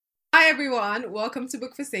everyone, welcome to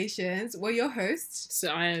Book Conversations. We're your hosts,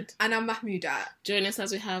 Saad, and I'm Mahmouda. Join us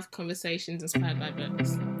as we have conversations inspired by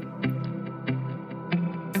books.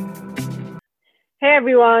 Hey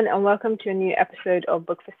everyone, and welcome to a new episode of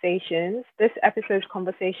Book Conversations. This episode's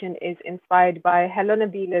conversation is inspired by Helena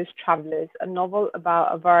Biela's Travellers, a novel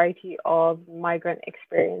about a variety of migrant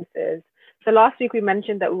experiences. So last week we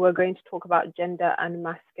mentioned that we were going to talk about gender and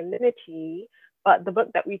masculinity, but the book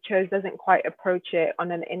that we chose doesn't quite approach it on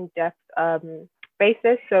an in-depth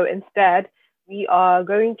basis. So instead, we are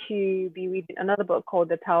going to be reading another book called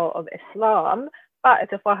The Tale of Islam, but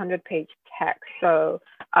it's a 400-page text. So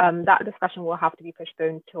that discussion will have to be pushed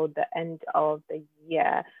until the end of the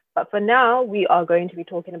year. But for now, we are going to be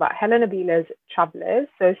talking about Helena Biela's Travellers.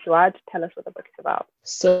 So Suad, tell us what the book is about.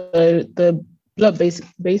 So the plot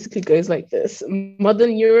basically goes like this.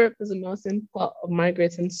 Modern Europe is a melting pot of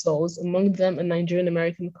migrating souls, among them a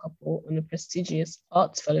Nigerian-American couple on a prestigious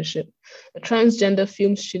arts fellowship, a transgender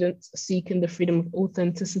film student seeking the freedom of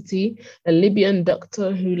authenticity, a Libyan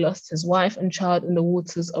doctor who lost his wife and child in the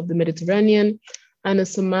waters of the Mediterranean, and a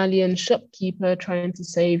Somalian shopkeeper trying to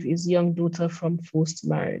save his young daughter from forced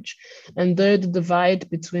marriage. And though the divide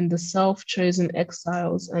between the self-chosen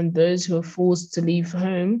exiles and those who are forced to leave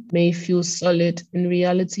home may feel solid, in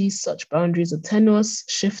reality, such boundaries are tenuous,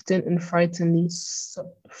 shifting, and frighteningly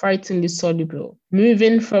soluble.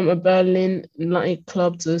 Moving from a Berlin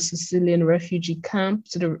nightclub to a Sicilian refugee camp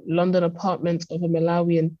to the London apartment of a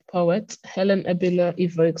Malawian poet, Helena Biela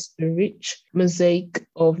evokes a rich mosaic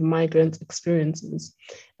of migrant experiences.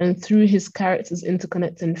 And through his characters'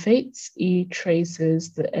 interconnecting fates, he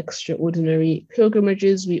traces the extraordinary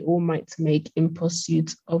pilgrimages we all might make in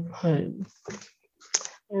pursuit of home.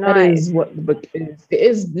 Nice. That is what the book is. It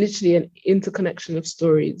is literally an interconnection of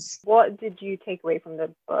stories. What did you take away from the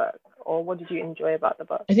book, or what did you enjoy about the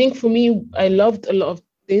book? I think for me, I loved a lot of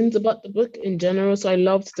things about the book in general. So I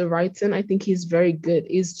loved the writing. I think he's very good.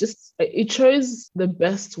 It chose the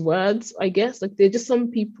best words, I guess. Like, there are just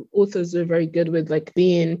some authors who are very good with like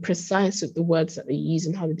being precise with the words that they use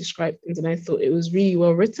and how they describe things. And I thought it was really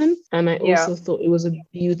well written. And I also thought it was a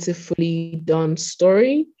beautifully done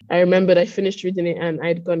story. I remembered I finished reading it and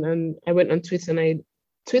I went on Twitter and I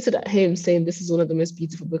tweeted at him saying, "This is one of the most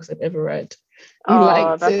beautiful books I've ever read." He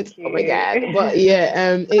liked it. Cute. Oh my God. But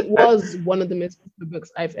yeah, it was one of the most beautiful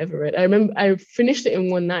books I've ever read. I remember I finished it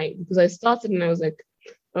in one night because I started and I was like,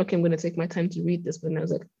 okay, I'm going to take my time to read this. But then I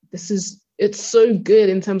was like, it's so good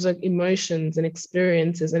in terms of emotions and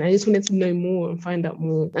experiences. And I just wanted to know more and find out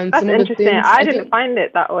more. And that's interesting. I didn't find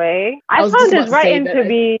it that way. I found his writing to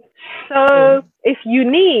be so it's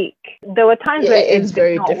unique. There were times where it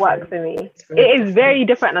did not work for me. It is very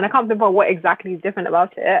different. And I can't remember what exactly is different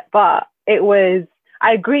about it. But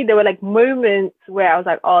I agree, there were like moments where I was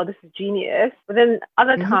like, oh, this is genius. But then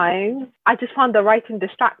other times, I just found the writing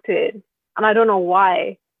distracted. And I don't know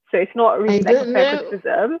why. So it's not really like a fair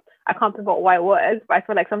criticism. I can't remember why it was, but I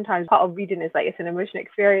feel like sometimes part of reading is like it's an emotional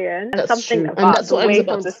experience. And something about the way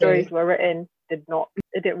some of the stories were written it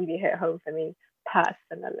didn't really hit home for me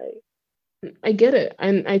personally. I get it.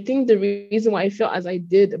 And I think the reason why I felt as I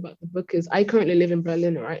did about the book is I currently live in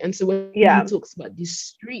Berlin, right? And so when he talks about these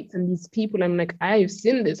streets and these people, I'm like, I've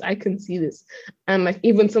seen this, I can see this. And like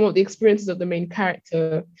even some of the experiences of the main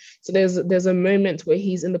character. So there's a moment where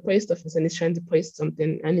he's in the post office and he's trying to post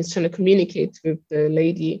something and he's trying to communicate with the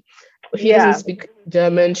lady. He doesn't speak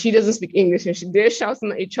German, she doesn't speak English, and they're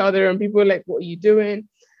shouting at each other and people are like, what are you doing?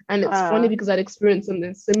 And it's funny because I'd experienced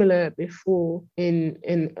something similar before in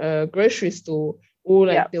a grocery store. Or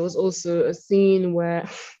there was also a scene where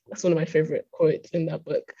that's one of my favorite quotes in that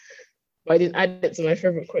book. But I didn't add it to my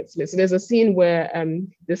favorite quotes list. So there's a scene where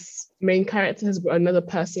this main character has brought another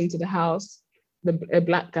person to the house, a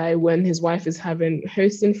black guy, when his wife is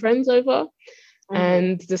hosting friends over. Mm-hmm.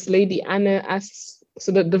 And this lady, Anna, asks,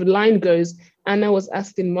 so the line goes, Anna was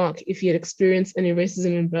asking Mark if he had experienced any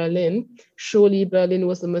racism in Berlin. Surely Berlin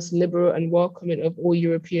was the most liberal and welcoming of all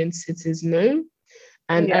European cities, no?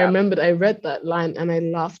 And I remembered I read that line and I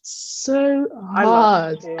laughed so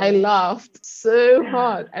hard. I laughed so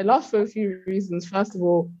hard. I laughed for a few reasons. First of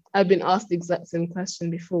all, I've been asked the exact same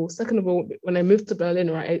question before. Second of all, when I moved to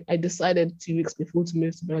Berlin, I decided 2 weeks before to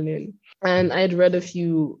move to Berlin. And I had read a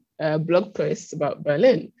few blog posts about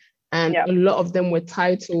Berlin. And a lot of them were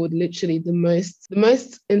titled literally the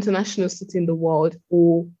most international city in the world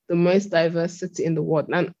or the most diverse city in the world.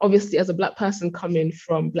 And obviously, as a Black person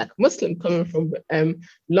Black Muslim coming from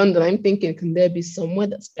London, I'm thinking, can there be somewhere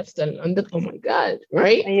that's better than London? Oh my God,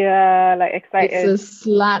 right? Yeah, like excited. It's a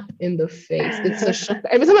slap in the face. It's a shock.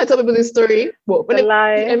 Every time I tell people this story,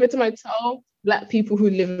 every time I tell Black people who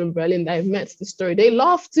live in Berlin that I've met the story, they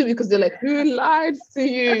laugh too because they're like, who lied to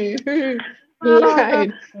you? Who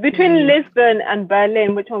lied? Between Lisbon and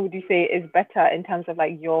Berlin, which one would you say is better in terms of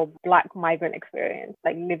like your Black migrant experience,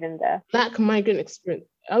 like living there? Black migrant experience.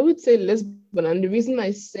 I would say Lisbon. And the reason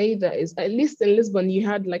I say that is at least in Lisbon, you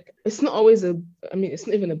had like, it's not always it's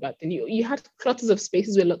not even a bad thing. You had clusters of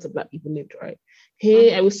spaces where lots of Black people lived, right?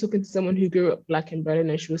 Here, I was talking to someone who grew up Black in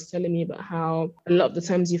Berlin, and she was telling me about how a lot of the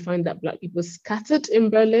times you find that Black people scattered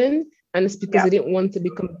in Berlin, and it's because they didn't want to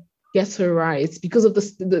become ghettoized because of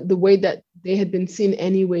the way that they had been seen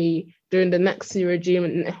anyway during the Nazi regime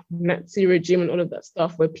and all of that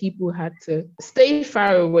stuff, where people had to stay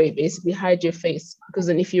far away, basically hide your face, because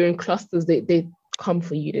then if you're in clusters, they come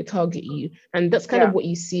for you, they target you. And that's kind of what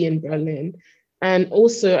you see in Berlin. And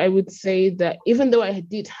also, I would say that even though I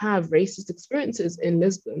did have racist experiences in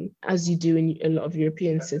Lisbon, as you do in a lot of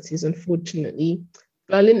European cities, unfortunately,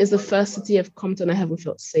 Berlin is the first city I've come to and I haven't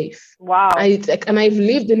felt safe. Wow. And I've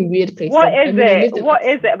lived in weird places. What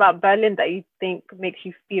is it about Berlin that you think makes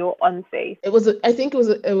you feel unsafe? I think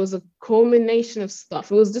it was a culmination of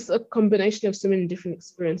stuff. It was just a combination of so many different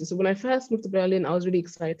experiences. So when I first moved to Berlin, I was really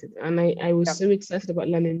excited. And I was so excited about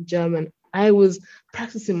learning German. I was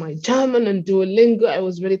practicing my German and Duolingo. I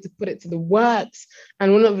was ready to put it to the works.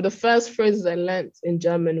 And one of the first phrases I learned in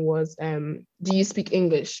German was, do you speak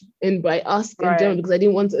English? And by asking in German, because I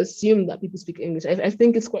didn't want to assume that people speak English. I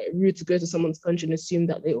think it's quite rude to go to someone's country and assume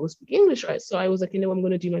that they all speak English, right? So I was like, I'm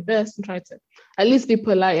going to do my best and try to at least be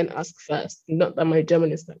polite and ask first. Not that my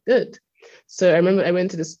German is that good. So I remember I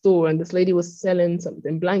went to the store and this lady was selling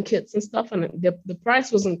something, blankets and stuff, and the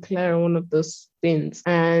price wasn't clear on one of those things.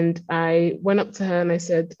 And I went up to her and I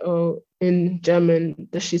said, oh, in German,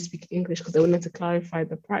 does she speak English? Because I wanted to clarify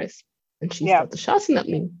the price. And she started shouting at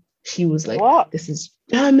me. She was like, what? This is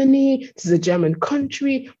Germany. This is a German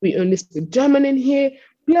country. We only speak German in here.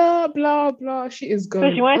 Blah, blah, blah. She is going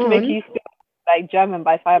on. So she wanted to make you speak like German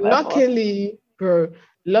by 5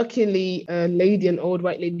 Luckily, a lady, an old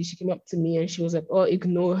white lady, she came up to me and she was like, oh,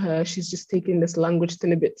 ignore her. She's just taking this language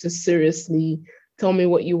thing a bit too seriously. Tell me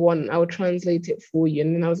what you want. I will translate it for you.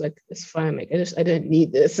 And then I was like, it's fine. Like, I don't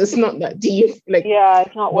need this. It's not that deep. Like,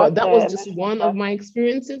 it's not worth it. That was just one of my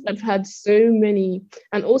experiences. I've had so many.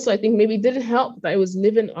 And also, I think maybe it didn't help that I was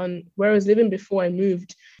living where I was living before I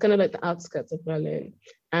moved, kind of like the outskirts of Berlin.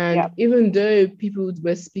 And even though people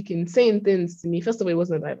were saying things to me, first of all, it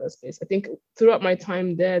wasn't a diverse place. I think throughout my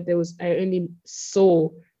time there, I only saw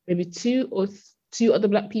maybe two other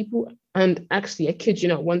Black people. And actually, I kid you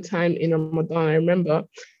not, one time in Ramadan, I remember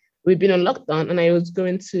we'd been on lockdown and I was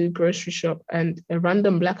going to grocery shop and a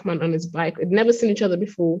random Black man on his bike, I'd never seen each other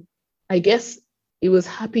before. I guess he was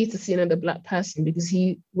happy to see another Black person because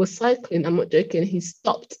he was cycling. I'm not joking. He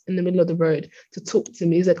stopped in the middle of the road to talk to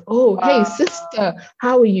me. He's like, oh, hey, sister,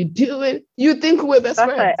 how are you doing? You think we're best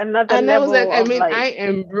friends? Like and I was like, I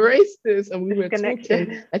embraced this. And we were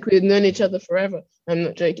talking like we had known each other forever. I'm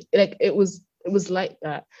not joking. Like it was like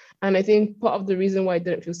that. And I think part of the reason why I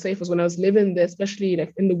didn't feel safe was when I was living there, especially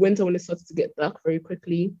like in the winter when it started to get dark very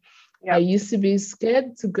quickly. I used to be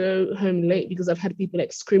scared to go home late because I've had people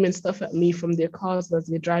like screaming stuff at me from their cars as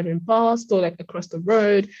they're driving past or like across the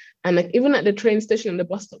road. And like even at the train station and the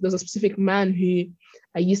bus stop, there's a specific man who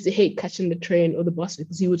I used to hate catching the train or the bus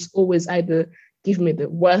because he would always either give me the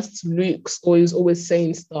worst looks or he was always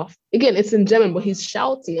saying stuff. Again, it's in German, but he's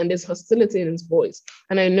shouting and there's hostility in his voice.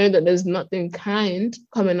 And I know that there's nothing kind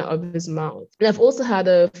coming out of his mouth. And I've also had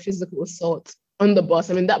a physical assault on the bus.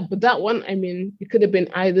 I mean, that one, I mean, it could have been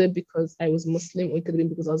either because I was Muslim or it could have been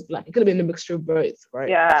because I was Black. It could have been a mixture of both, right?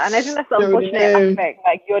 Yeah, and I think that's the unfortunate aspect.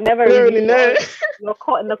 Like, you're never really know. You're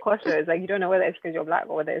caught in the crossroads. Like, you don't know whether it's because you're Black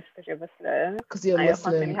or whether it's because you're Muslim. Because you're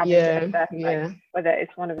Muslim, like, whether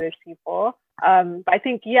it's one of those people. But I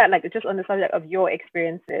think, like, just on the subject of your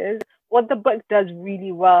experiences, what the book does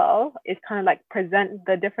really well is kind of like present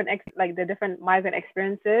the different migrant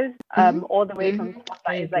experiences, all the way from stuff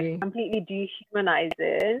that is like completely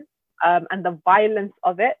dehumanizing, and the violence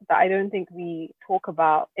of it that I don't think we talk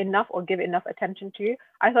about enough or give enough attention to.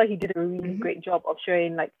 I thought he did a really great job of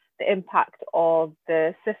showing like the impact of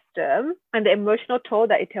the system and the emotional toll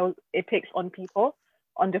that it takes on people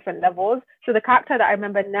on different levels. So the character that I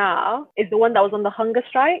remember now is the one that was on the hunger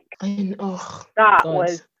strike. I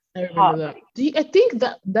remember that. I think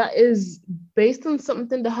that is based on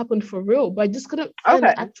something that happened for real, but I just couldn't find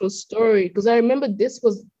the actual story because I remember this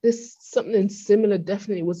something similar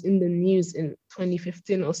definitely was in the news in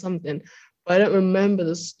 2015 or something, but I don't remember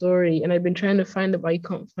the story and I've been trying to find it, but I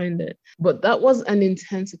can't find it. But that was an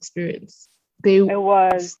intense experience. It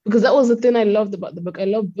was. Because that was the thing I loved about the book. I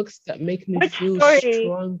love books that make me feel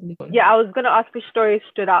strongly. Yeah, I was going to ask which story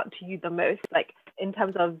stood out to you the most, like in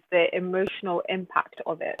terms of the emotional impact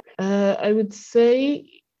of it. I would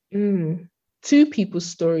say two people's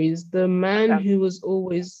stories. The man who was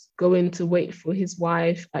always going to wait for his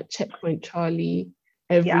wife at Checkpoint Charlie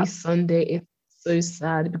every Sunday. It's so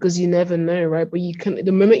sad because you never know, right? But you can,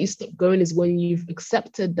 the moment you stop going is when you've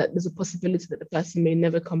accepted that there's a possibility that the person may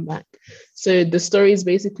never come back. So the story is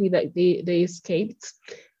basically that they escaped,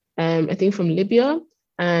 I think from Libya,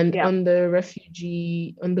 and on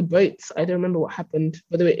the boats, I don't remember what happened,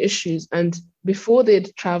 but there were issues. And before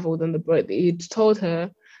they'd traveled on the boat, they'd told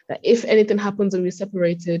her that if anything happens and we're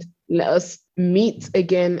separated, let us meet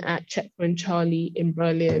again at Checkpoint Charlie in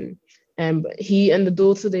Berlin. But he and the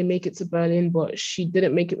daughter, they make it to Berlin, but she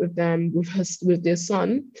didn't make it with them, with their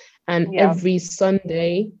son. And every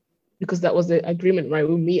Sunday, because that was the agreement, right?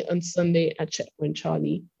 We'll meet on Sunday at Checkpoint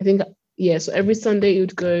Charlie. I think, so every Sunday he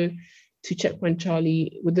would go to Checkpoint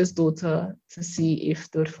Charlie with his daughter to see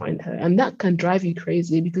if they would find her. And that can drive you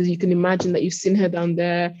crazy because you can imagine that you've seen her down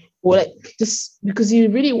there, or like just because you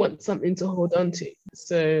really want something to hold on to.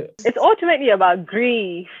 So it's ultimately about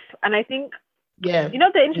grief. And I think, you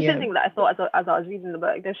know, the interesting thing that I thought as I was reading the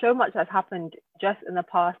book, there's so much that's happened just in the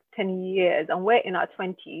past 10 years, and we're in our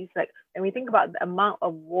 20s. Like, when we think about the amount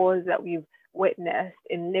of wars that we've witnessed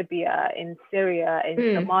in Libya, in Syria, in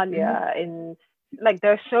Somalia, in like,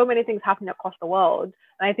 there are so many things happening across the world.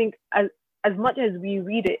 And I think as much as we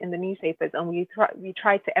read it in the newspapers and we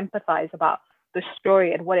try to empathize about the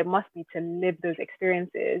story and what it must be to live those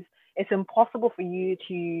experiences, it's impossible for you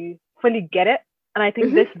to fully get it. And I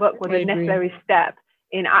think this book was a necessary step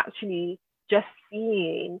in actually just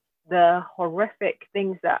seeing the horrific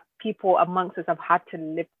things that people amongst us have had to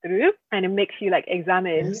live through. And it makes you like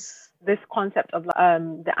examine this concept of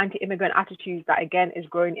the anti-immigrant attitudes that, again, is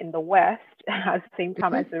growing in the West at the same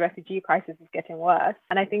time as the refugee crisis is getting worse.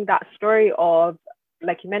 And I think that story of,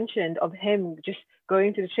 like you mentioned, of him just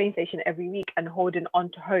going to the train station every week and holding on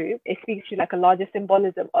to hope, it speaks to like a larger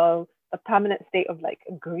symbolism of a permanent state of like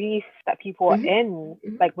grief that people are in.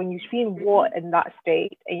 Like, when you've seen war in that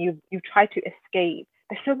state and you've tried to escape,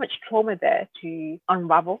 there's so much trauma there to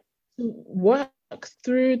unravel. Work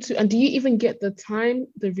through and do you even get the time,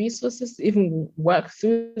 the resources to even work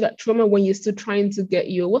through that trauma when you're still trying to get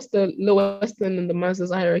what's the lowest thing in the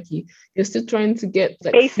Maslow's hierarchy? You're still trying to get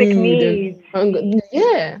like basic food needs.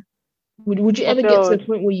 Would you ever get to a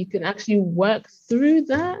point where you can actually work through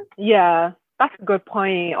that? Yeah, that's a good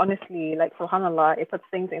point. Honestly, like, subhanAllah, it puts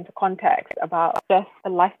things into context about just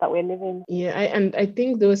the life that we're living. Yeah, I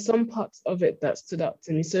think there were some parts of it that stood out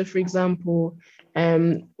to me. So, for example,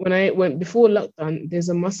 when I went before lockdown, there's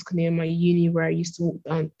a mosque near my uni where I used to walk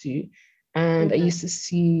down to, and I used to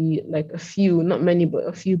see like a few, not many, but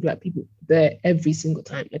a few Black people there every single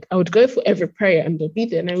time. Like, I would go for every prayer and they'll be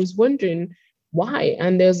there, and I was wondering why.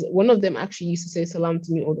 And there's one of them actually used to say salam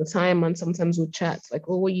to me all the time, and sometimes we'll chat like,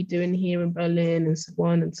 oh, what are you doing here in Berlin, and so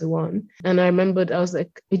on and so on. And I remembered, I was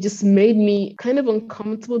like, it just made me kind of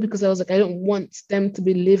uncomfortable because I was like, I don't want them to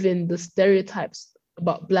be living the stereotypes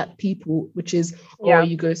about Black people, which is,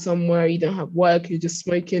 you go somewhere, you don't have work, you're just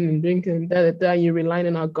smoking and drinking and you're relying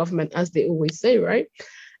on our government, as they always say, right?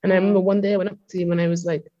 And I remember one day I went up to him and I was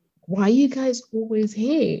like, why are you guys always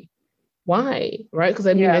here? Why? Right? Because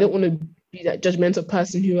I mean, I don't want to be that judgmental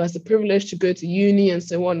person who has the privilege to go to uni and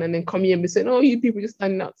so on, and then come here and be saying, oh, you people just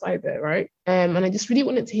standing outside there, right? And I just really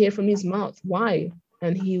wanted to hear from his mouth why.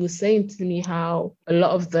 And he was saying to me how a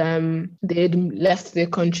lot of them, they'd left their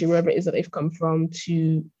country, wherever it is that they've come from,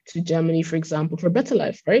 to Germany, for example, for a better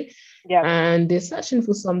life, right? Yeah. And they're searching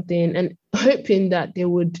for something and hoping that they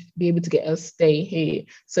would be able to get a stay here.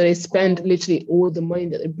 So they spend literally all the money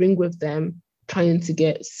that they bring with them trying to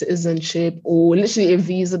get citizenship or literally a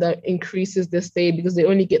visa that increases their stay, because they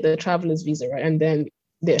only get the traveler's visa, right? And then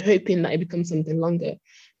they're hoping that it becomes something longer.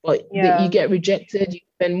 But you get rejected, you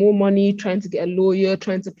spend more money trying to get a lawyer,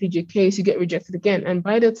 trying to plead your case, you get rejected again. And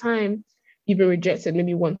by the time you've been rejected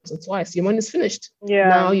maybe once or twice, your money's finished. Yeah.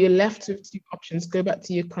 Now you're left with two options: go back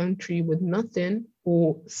to your country with nothing,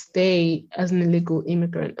 or stay as an illegal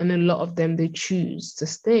immigrant. And a lot of them, they choose to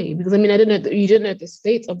stay because, I mean, I don't know, you don't know the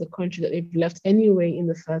state of the country that they've left anyway in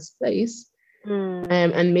the first place.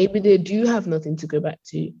 And maybe they do have nothing to go back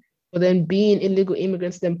to. But then being illegal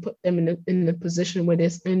immigrants then put them in a position where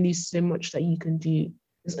there's only so much that you can do.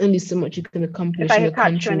 There's only so much you can accomplish in a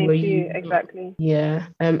country where you... Exactly. Yeah.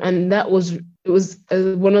 And it was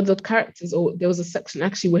one of the characters, or there was a section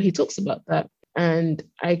actually where he talks about that. And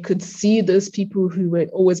I could see those people who were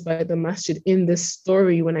always by the masjid in this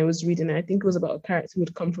story when I was reading it. I think it was about a character who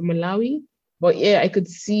would come from Malawi. But yeah, I could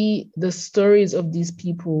see the stories of these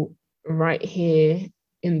people right here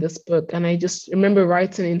in this book. And I just remember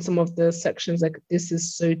writing in some of the sections like, this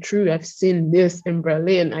is so true. I've seen this in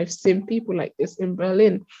Berlin. I've seen people like this in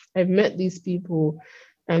Berlin. I've met these people,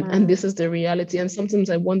 and this is the reality. And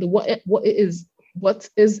sometimes I wonder what is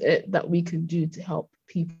it that we can do to help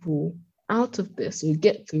people out of this or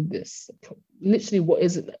get through this? Literally, what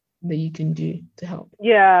is it that you can do to help?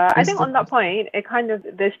 Yeah, I think on that point,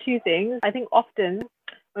 there's two things. I think often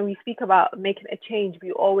when we speak about making a change,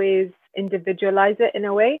 we always individualize it in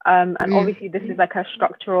a way. And obviously this is like a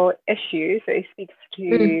structural issue. So it speaks to,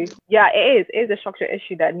 it is a structural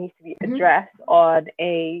issue that needs to be addressed on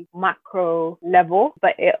a macro level,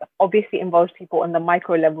 but it obviously involves people on the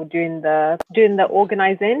micro level doing the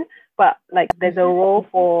organizing. But like there's a role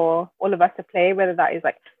for all of us to play, whether that is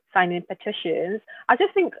like signing petitions. I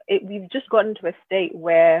just think we've just gotten to a state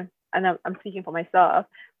where, and I'm speaking for myself,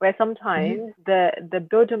 where sometimes the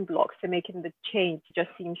building blocks to making the change just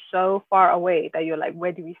seem so far away that you're like,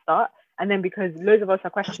 where do we start? And then because loads of us are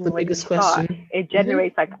questioning where do we start, it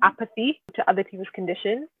generates like apathy to other people's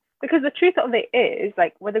conditions. Because the truth of it is,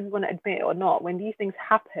 like, whether we want to admit it or not, when these things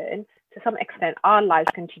happen, to some extent, our lives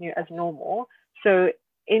continue as normal. So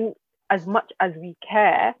in as much as we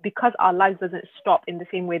care, because our lives doesn't stop in the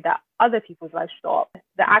same way that other people's lives stop,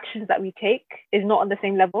 the actions that we take is not on the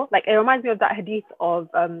same level. Like, it reminds me of that hadith of,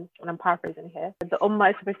 and I'm paraphrasing here, the ummah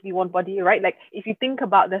is supposed to be one body, right? Like, if you think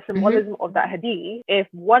about the symbolism of that hadith, if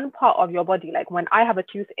one part of your body, like when I have a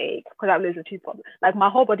toothache, because I have loads of tooth problems, like my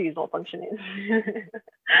whole body is not functioning.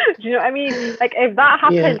 Do you know what I mean? Like, if that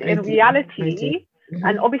happened in reality,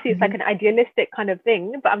 and obviously it's like an idealistic kind of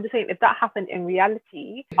thing, but I'm just saying if that happened in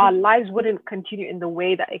reality, our lives wouldn't continue in the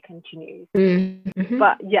way that it continues.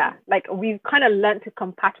 But yeah, like we've kind of learned to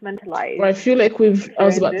compartmentalize. Well, I feel like I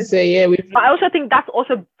was about to say, but I also think that's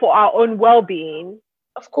also for our own well-being.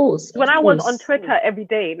 Of course. When I was on Twitter every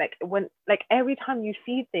day, like every time you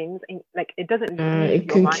see things, and like it doesn't. It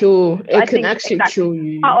can kill. It can actually kill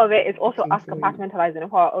you. Part of it is also us compartmentalizing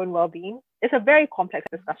for our own well-being. It's a very complex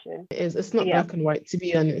discussion. It is. It's not black and white, to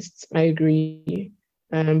be honest. I agree.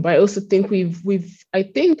 But I also think I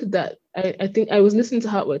think I was listening to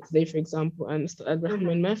Heartwork today, for example, and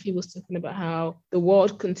Rahman Murphy was talking about how the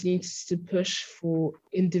world continues to push for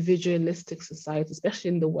individualistic society, especially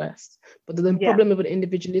in the West. But the problem with an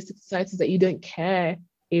individualistic society is that you don't care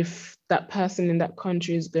if that person in that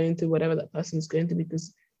country is going through whatever that person is going through,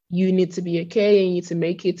 because you need to be okay and you need to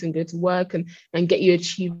make it and go to work and get your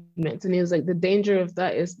achievements. And it was like the danger of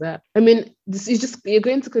that is that, I mean, this is just, you're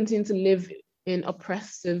going to continue to live in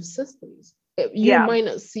oppressive systems. You might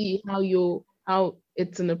not see how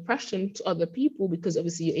it's an oppression to other people, because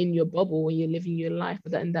obviously you're in your bubble and you're living your life,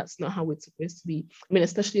 but that's not how it's supposed to be. I mean,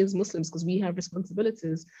 especially as Muslims, because we have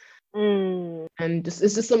responsibilities. And it's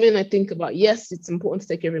just something I think about. Yes, it's important to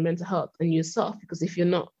take care of your mental health and yourself, because if you're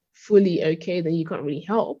not fully okay, then you can't really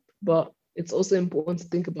help. But it's also important to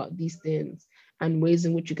think about these things and ways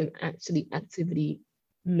in which you can actually actively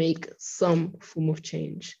make some form of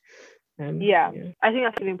change. I think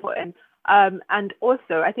that's really important. And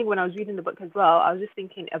also, I think when I was reading the book as well, I was just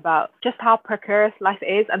thinking about just how precarious life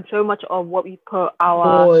is, and so much of what we put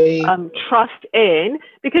our trust in.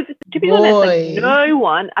 Because to be honest, like, no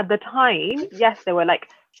one at the time, yes, there were like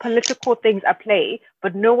political things at play,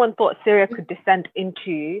 but no one thought Syria could descend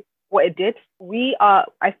into what it did.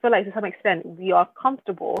 I feel like to some extent, we are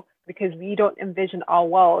comfortable because we don't envision our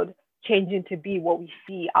world changing to be what we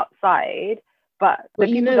see outside. But the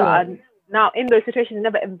people that are now in those situations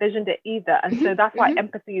never envisioned it either. And so that's why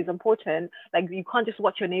empathy is important. Like, you can't just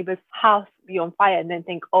watch your neighbor's house be on fire and then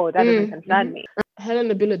think, oh, that doesn't concern me. Helen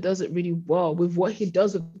Nabila does it really well with what he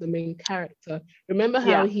does with the main character. Remember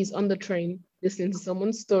how he's on the train listening to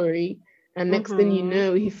someone's story, and next thing you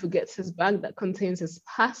know, he forgets his bag that contains his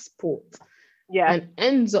passport and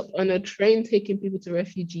ends up on a train taking people to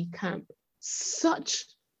refugee camp. Such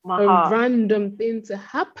a random thing to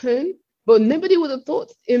happen. But nobody would have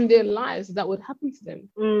thought in their lives that would happen to them.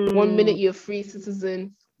 1 minute you're a free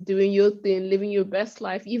citizen, doing your thing, living your best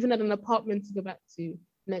life, even at an apartment to go back to.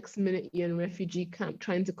 Next minute you're in a refugee camp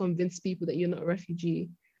trying to convince people that you're not a refugee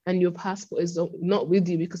and your passport is not with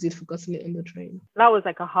you because you'd forgotten it on the train. That was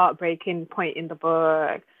like a heartbreaking point in the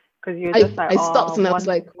book, because you're just like, I stopped and I was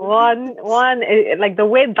like, like the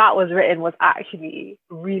way that was written was actually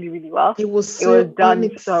really, really well. It was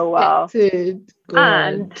done so well.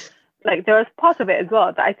 And like there was parts of it as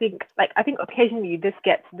well that I think occasionally this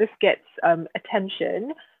gets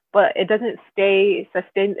attention, but it doesn't stay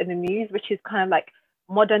sustained in the news, which is kind of like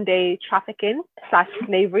modern day trafficking /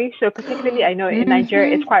 slavery. So particularly, I know in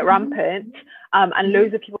Nigeria it's quite rampant. and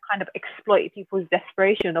loads of people kind of exploit people's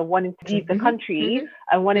desperation of wanting to leave the country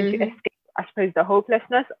and wanting to escape, I suppose, the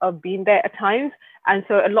hopelessness of being there at times. And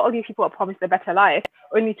so a lot of these people are promised a better life,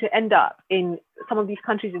 only to end up in some of these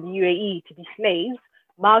countries in the UAE to be slaves,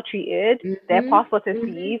 maltreated, their passports are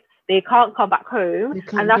seized, they can't come back home.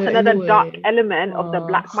 And that's another dark element of the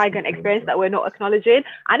Black migrant experience that we're not acknowledging.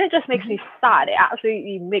 And it just makes me sad. It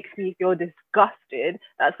absolutely makes me feel disgusted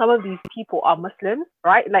that some of these people are Muslims,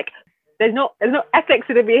 right? Like, there's no ethics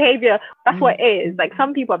in the behavior. That's what it is. Like,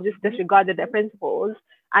 some people have just disregarded their principles,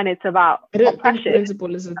 and it's about oppression.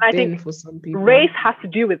 Principle is a thing for some people. Race has to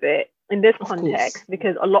do with it in this context,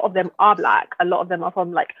 because a lot of them are Black, a lot of them are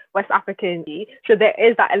from like West African, so there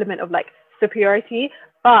is that element of like superiority.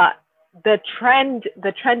 But the trend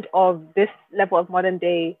of this level of modern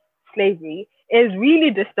day slavery is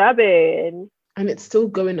really disturbing, and it's still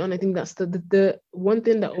going on. I think that's the one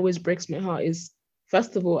thing that always breaks my heart is,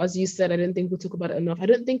 first of all, as you said, I don't think we talk about it enough. I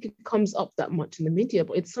don't think it comes up that much in the media,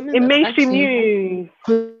 but it's something in that's mainstream news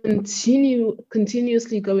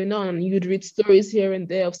continuously going on. You would read stories here and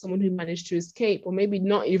there of someone who managed to escape, or maybe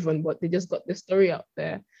not even, but they just got their story out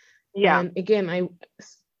there. Yeah. And again,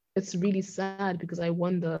 it's really sad, because I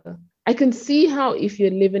wonder, I can see how if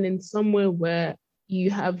you're living in somewhere where you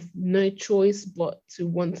have no choice but to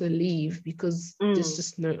want to leave because there's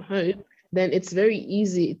just no hope, then it's very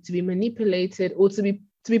easy to be manipulated or to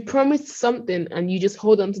be promised something, and you just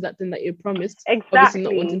hold on to that thing that you're promised. Exactly. Obviously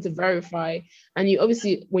not wanting to verify. And you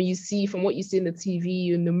obviously, when you see from what you see in the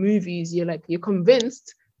TV and the movies, you're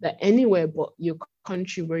convinced that anywhere but your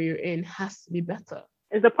country where you're in has to be better.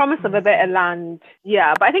 It's the promise of a better land.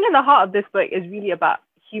 Yeah, but I think at the heart of this book is really about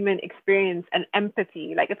human experience and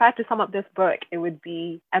empathy. Like, if I had to sum up this book, it would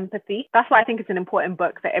be empathy. That's why I think it's an important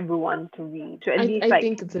book for everyone to read, to at least I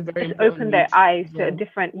think it's a very just open their eyes to a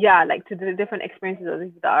different, to the different experiences of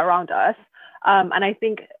these that are around us. And I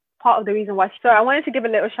think part of the reason why, so I wanted to give a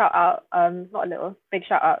little shout out, not a little, big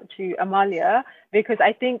shout out to Amalia, because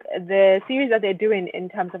I think the series that they're doing in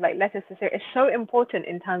terms of like Letters to Syria is so important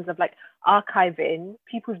in terms of like archiving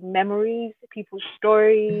people's memories, people's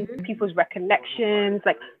stories, people's recollections.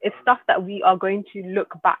 Like, it's stuff that we are going to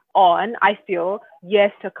look back on, I feel,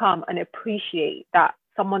 years to come, and appreciate that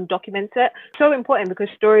someone documents it. So important, because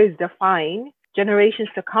stories define generations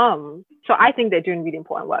to come. So I think they're doing really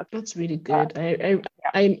important work. That's really good.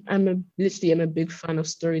 I'm a big fan of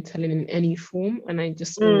storytelling in any form, and I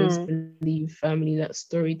just always believe firmly that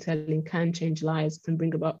storytelling can change lives, can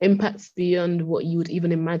bring about impacts beyond what you would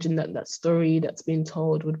even imagine that story that's being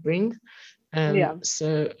told would bring.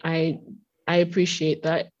 So I appreciate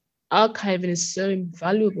that. Archiving is so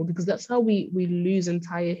invaluable, because that's how we lose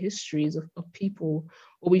entire histories of people,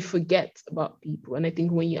 or we forget about people. And I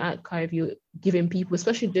think when you archive, you're giving people,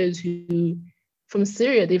 especially those who from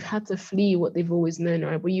Syria, they've had to flee what they've always known,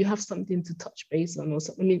 right? But you have something to touch base on, or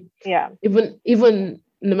something. I mean, even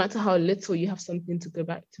no matter how little, you have something to go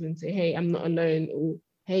back to and say, hey, I'm not alone, or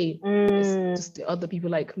hey, it's just the other people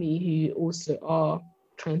like me who also are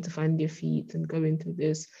trying to find their feet and going through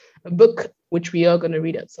this. A book which we are going to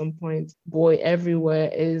read at some point, Boy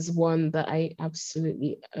Everywhere, is one that I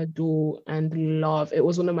absolutely adore and love. It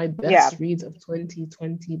was one of my best reads of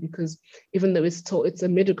 2020, because even though it's a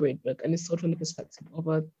middle grade book, and it's told from the perspective of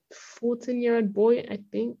a 14-year-old boy, I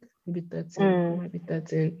think, maybe 13, might be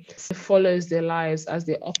 13. It follows their lives as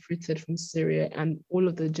they're uprooted from Syria and all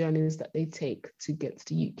of the journeys that they take to get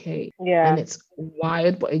to the UK. And it's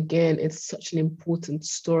wild, but again, it's such an important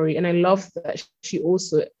story. And I love that she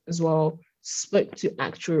also as well spoke to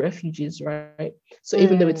actual refugees, right? So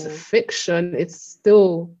even though it's a fiction, it's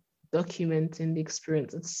still documenting the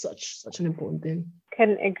experience. It's such an important thing.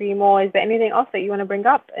 Couldn't agree more. Is there anything else that you want to bring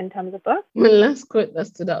up in terms of book? My last quote that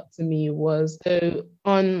stood out to me was, so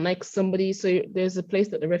there's a place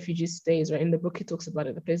that the refugees stays, right? In the book it talks about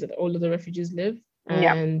it, the place that all of the refugees live,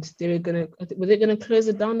 and were they gonna close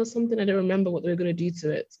it down or something? I don't remember what they were gonna do to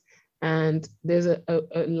it. And there's a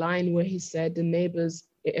line where he said the neighbors,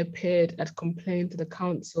 it appeared, had complained to the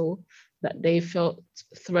council that they felt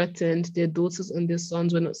threatened. Their daughters and their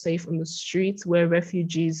sons were not safe on the streets where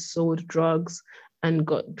refugees sold drugs and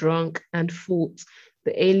got drunk and fought.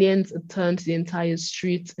 The aliens had turned the entire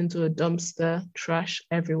street into a dumpster, trash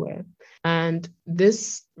everywhere. And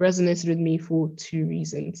this resonated with me for two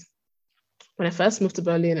reasons. When I first moved to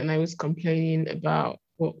Berlin and I was complaining about,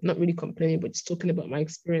 well, not really complaining, but just talking about my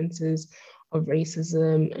experiences of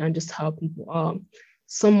racism and just how people are,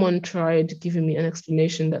 someone tried giving me an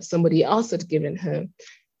explanation that somebody else had given her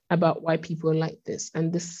about why people are like this.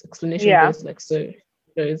 And this explanation goes like so. It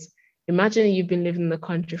goes, imagine you've been living in the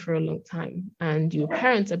country for a long time and your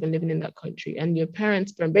parents have been living in that country and your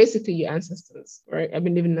parents, basically your ancestors, right, have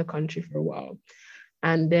been living in the country for a while.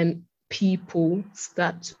 And then people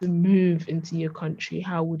start to move into your country.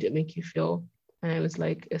 How would it make you feel? And I was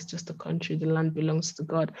like, it's just a country. The land belongs to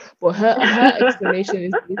God. But her explanation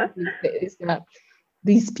is that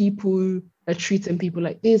these people are treating people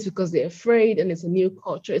like this because they're afraid and it's a new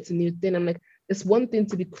culture, it's a new thing. I'm like, it's one thing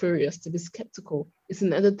to be curious, to be skeptical. It's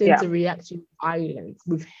another thing to react to violence,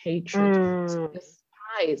 with hatred. So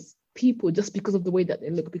despise people just because of the way that they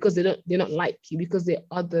look, because they're not like you, because they're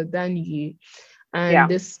other than you. And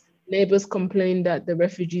this neighbors complain that the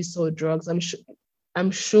refugees sold drugs.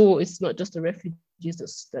 I'm sure it's not just the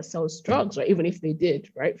refugees that sells drugs, right? Even if they did,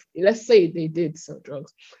 right? Let's say they did sell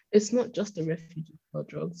drugs. It's not just the refugees sell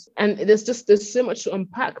drugs. And there's so much to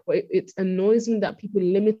unpack, but it annoys me that people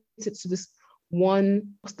limit it to this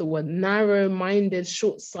one, narrow-minded,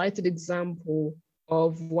 short-sighted example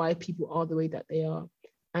of why people are the way that they are.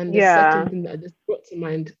 And the second thing that just brought to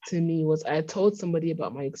mind to me was I told somebody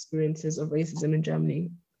about my experiences of racism in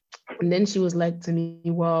Germany. And then she was like to me,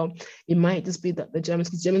 well, it might just be that the Germans,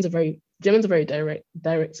 because Germans are very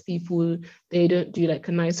direct people. They don't do like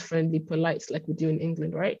a nice, friendly, polite like we do in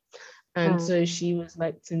England, right? And so she was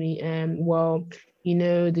like to me, well, you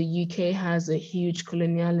know, the UK has a huge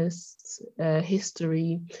colonialist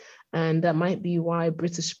history, and that might be why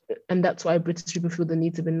British people feel the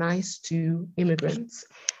need to be nice to immigrants.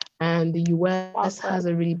 And the US has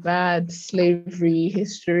a really bad slavery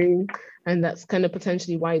history, and that's kind of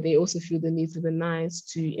potentially why they also feel the need to be nice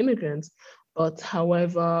to immigrants. But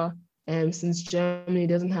however, since Germany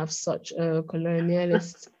doesn't have such a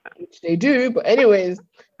colonialist, which they do, but anyways,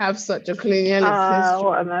 have such a colonialist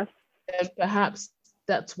history, then perhaps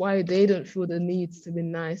that's why they don't feel the need to be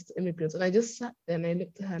nice to immigrants. And I just sat there and I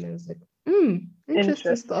looked at her and I was like,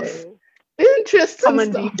 interesting stuff. Interesting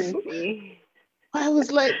stuff. Decency. I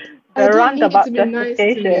was like, I don't need you to be nice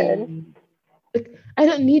to me. Like, I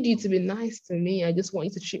don't need you to be nice to me. I just want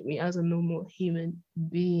you to treat me as a normal human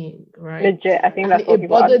being, right? Legit, I think that's what it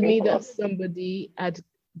bothered me that somebody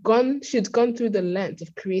she'd gone through the length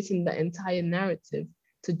of creating that entire narrative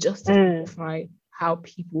to justify how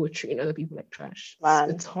people were treating other people like trash.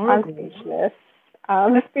 Man, it's horrible.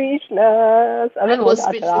 I'm speechless. I was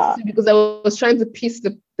speechless too, because I was trying to piece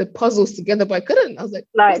the puzzles together, but I couldn't. I was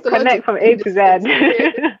like connect from A to Z.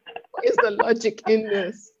 What is the logic in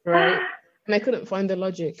this, right? And I couldn't find the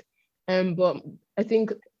logic. But I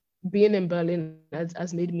think being in Berlin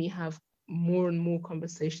has made me have more and more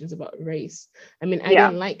conversations about race. I mean, I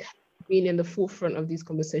don't like being in the forefront of these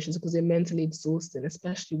conversations because they're mentally exhausting,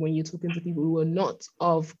 especially when you're talking to people who are not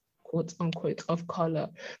of quote unquote of color,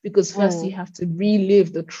 because first you have to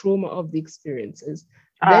relive the trauma of the experiences.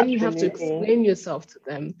 Then you have to explain yourself to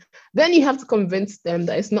them. Then you have to convince them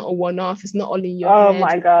that it's not a one-off, it's not all in your head. Oh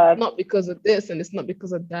my God. It's not because of this and it's not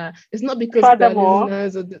because of that. It's not because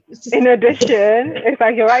Berliners it's just... In addition, it's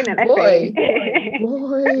like you're writing an essay.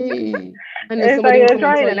 Boy. And it's like you're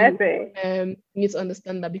writing an essay. You need to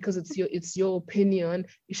understand that because it's your opinion,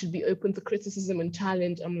 you should be open to criticism and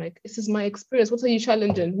challenge. I'm like, this is my experience. What are you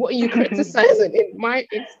challenging? What are you criticizing in my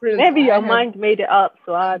experience? Maybe your mind made it up,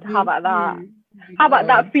 so how about that? How about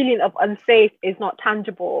that feeling of unsafe is not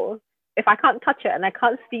tangible? If I can't touch it and I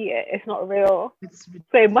can't see it, it's not real.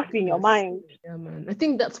 So it must be in your mind. Yeah, man. I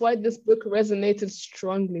think that's why this book resonated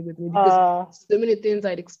strongly with me, because so many things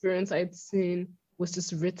I'd experienced, I'd seen, was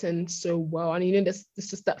just written so well. And you know, there's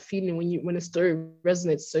just that feeling when a story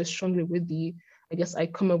resonates so strongly with you. I guess I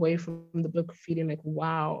come away from the book feeling like,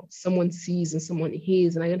 wow, someone sees and someone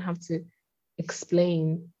hears, and I don't have to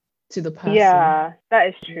explain to the person. Yeah, that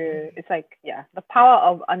is true. It's like, the power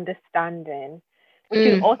of understanding, which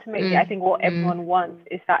is ultimately, I think, what everyone wants,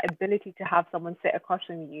 is that ability to have someone sit across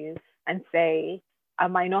from you and say, I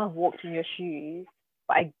might not have walked in your shoes,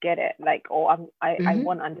 but I get it. Like, I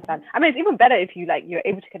want to understand. I mean, it's even better if you're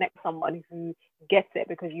able to connect with someone who gets it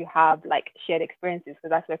because you have like shared experiences,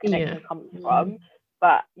 because that's where connection comes from.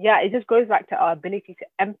 But it just goes back to our ability to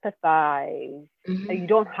empathize. Like, you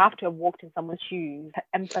don't have to have walked in someone's shoes to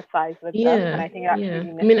empathize with them. And I think that's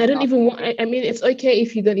really I mean, I don't even want, I mean, it's okay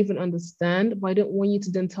if you don't even understand, but I don't want you to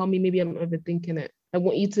then tell me maybe I'm overthinking it. I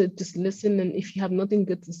want you to just listen, and if you have nothing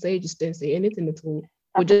good to say, just don't say anything at all.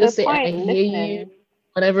 Or just say, I hear you,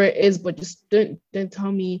 whatever it is, but just don't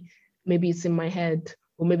tell me maybe it's in my head,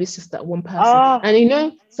 or maybe it's just that one person. Oh. And you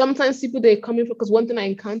know, sometimes people, they're coming from, because one thing I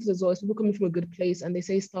encountered as well is people coming from a good place and they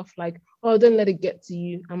say stuff like, oh, don't let it get to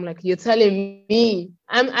you. I'm like, you're telling me,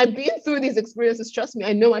 I've been through these experiences, trust me,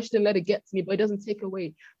 I know I shouldn't let it get to me, but it doesn't take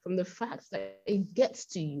away from the fact that it gets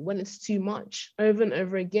to you when it's too much. Over and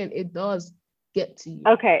over again, it does get to you.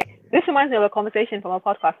 Okay, this reminds me of a conversation from a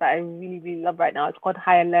podcast that I really, really love right now. It's called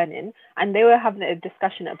Higher Learning, and they were having a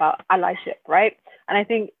discussion about allyship, right? And I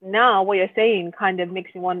think now what you're saying kind of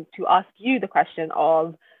makes me want to ask you the question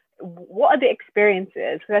of what are the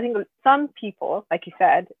experiences? Because I think some people, like you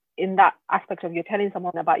said, in that aspect of you're telling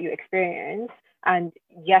someone about your experience, and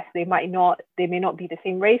yes, they may not be the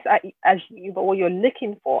same race as you, but what you're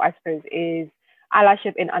looking for, I suppose, is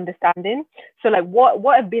allyship in understanding. So like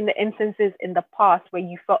what have been the instances in the past where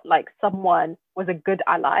you felt like someone was a good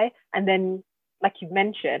ally, and then like you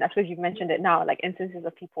mentioned, I suppose you've mentioned it now, like instances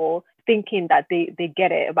of people thinking that they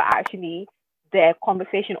get it, but actually their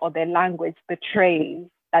conversation or their language betrays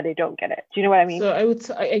that they don't get it. Do you know what I mean?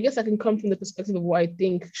 So I guess I can come from the perspective of what I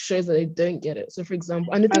think shows that they don't get it. So for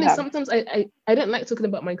example, and the thing is, sometimes I don't like talking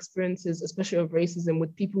about my experiences, especially of racism,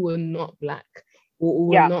 with people who are not Black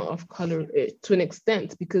or not of color, to an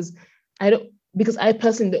extent, because I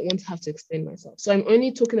personally don't want to have to explain myself. So I'm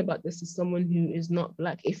only talking about this to someone who is not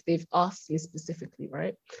Black if they've asked me specifically,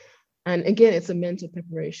 right? And again, it's a mental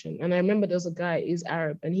preparation. And I remember there was a guy, he's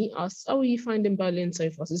Arab, and he asked, "Oh, you find in Berlin so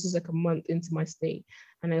far?" So this is like a month into my stay.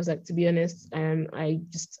 And I was like, to be honest, I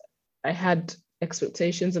had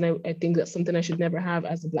expectations, and I think that's something I should never have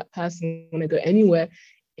as a Black person when I go anywhere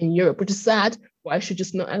in Europe, which is sad, but I should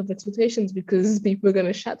just not have expectations because people are going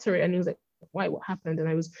to shatter it. And he was like, why, what happened? And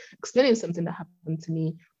I was explaining something that happened to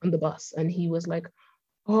me on the bus, and he was like,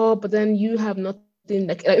 oh, but then you have nothing,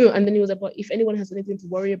 like, and then he was like, but if anyone has anything to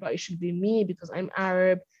worry about, it should be me because I'm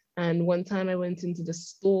Arab. And one time I went into the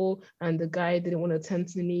store and the guy didn't want to attend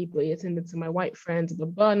to me, but he attended to my white friends, blah,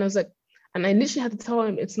 blah. And I was like, and I literally had to tell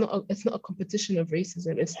him it's not a competition of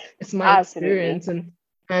racism. It's my experience.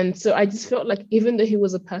 And so I just felt like even though he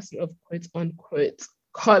was a person of quote unquote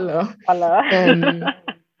color,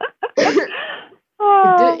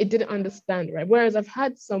 it didn't understand, right? Whereas I've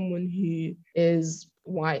had someone who is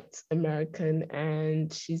white American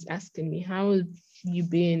and she's asking me, how have you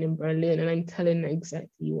been in Berlin? And I'm telling her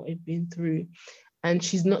exactly what I've been through. And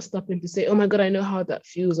she's not stopping to say, oh my God, I know how that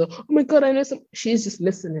feels. Or, oh my God, I know some. She's just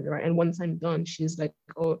listening, right? And once I'm done, she's like,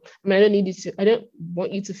 oh, I mean, I don't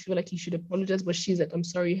want you to feel like you should apologize, but she's like, I'm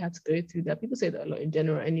sorry you had to go through that. People say that a lot in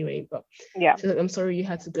general anyway, but yeah, she's like, I'm sorry you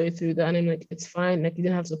had to go through that. And I'm like, it's fine. Like, you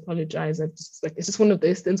didn't have to apologize. It's just one of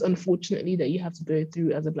those things, unfortunately, that you have to go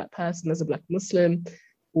through as a Black person, as a Black Muslim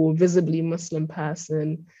or visibly Muslim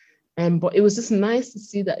person. But it was just nice to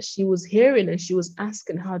see that she was hearing and she was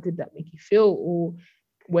asking, how did that make you feel? Or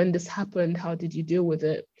when this happened, how did you deal with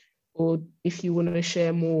it? Or if you want to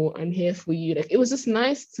share more, I'm here for you. Like, it was just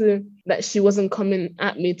nice that she wasn't coming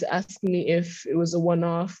at me to ask me if it was a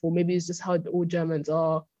one-off, or maybe it's just how all Germans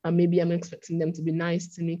are, and maybe I'm expecting them to be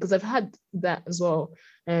nice to me, because I've had that as well.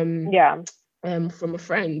 From a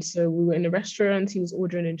friend. So we were in a restaurant, he was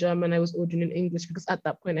ordering in German, I was ordering in English, because at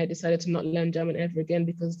that point I decided to not learn German ever again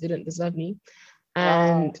because they didn't deserve me.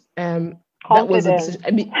 And that was a decision.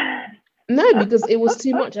 I mean, no, because it was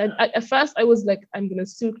too much. At first I was like, I'm gonna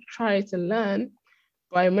still try to learn.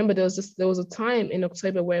 But I remember there was a time in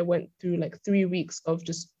October where I went through like 3 weeks of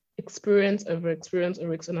just experience over experience, and I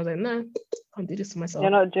was like, nah, can't do this to myself.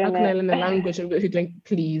 How can I learn a language who don't,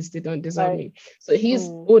 please, they don't deserve me. So he's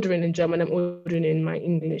ordering in German, I'm ordering in my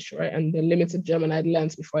English, right? And the limited German I'd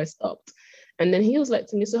learned before I stopped. And then he was like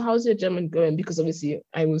to me, so how's your German going? Because obviously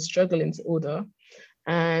I was struggling to order.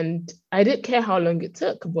 And I didn't care how long it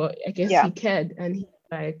took, but I guess he cared. And he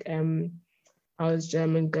was like, how's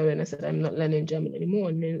German going? I said, I'm not learning German anymore.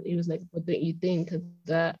 And then he was like, but don't you think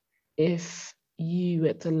that if you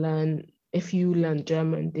learn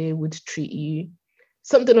German, they would treat you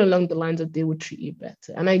something along the lines of they would treat you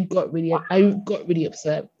better? And I got really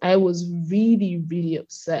upset. I was really, really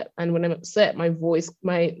upset. And when I'm upset, my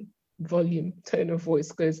tone of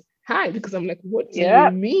voice goes high, because I'm like, what do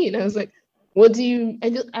you mean? I was like, what do you,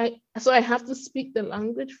 so I have to speak the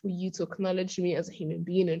language for you to acknowledge me as a human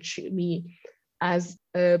being and treat me as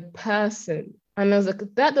a person. And I was like,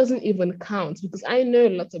 that doesn't even count, because I know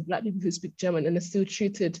lots of Black people who speak German and are still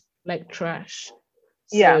treated like trash.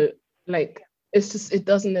 So like, it's just, it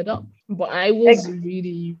doesn't add up. But I was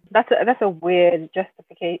really... That's a weird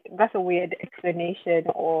justification. That's a weird explanation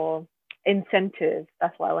or incentive.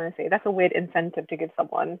 That's what I want to say. That's a weird incentive to give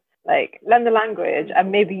someone. Like, learn the language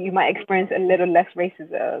and maybe you might experience a little less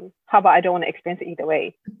racism. How about I don't want to experience it either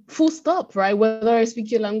way? Full stop, right? Whether I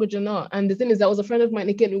speak your language or not. And the thing is, that was a friend of mine,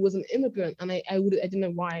 again, who was an immigrant, and I didn't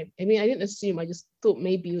know why. I mean, I didn't assume, I just thought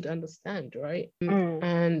maybe you'd understand, right?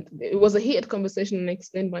 And it was a heated conversation, and I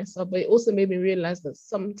explained myself, but it also made me realize that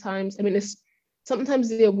sometimes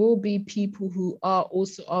there will be people who are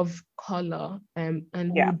also of color and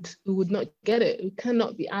who would not get it, who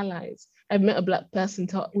cannot be allies. I've met a Black person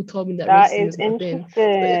who told me that racism is not a thing. So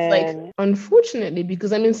it's like, unfortunately,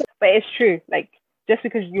 because I mean, but it's true. Like, just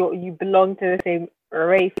because you belong to the same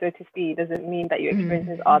race, so to speak, doesn't mean that your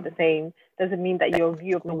experiences are the same. Doesn't mean that your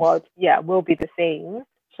view of the world, will be the same.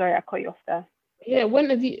 Sorry, I cut you off there. Yeah, when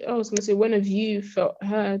have you felt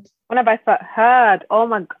heard? When have I felt heard? Oh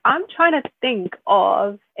my, I'm trying to think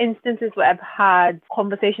of instances where I've had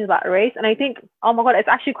conversations about race. And I think, oh my God, it's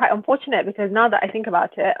actually quite unfortunate, because now that I think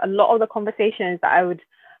about it, a lot of the conversations that I would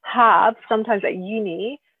have sometimes at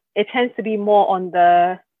uni, it tends to be more on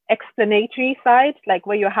the explanatory side, like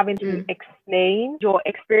where you're having to explain your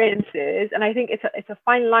experiences. And I think it's a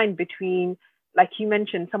fine line between, like you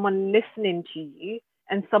mentioned, someone listening to you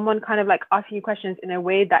and someone kind of like asking you questions in a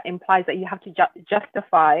way that implies that you have to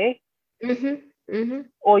justify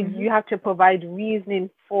or you have to provide reasoning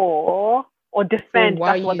for or defend.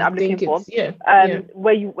 That's what I'm looking for.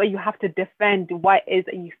 Where you have to defend why it is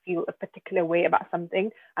that you feel a particular way about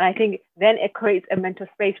something. And I think then it creates a mental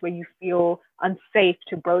space where you feel unsafe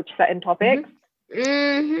to broach certain topics.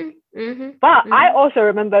 But I also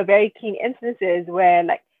remember very keen instances where,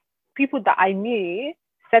 like, people that I knew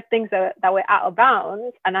said things that were out of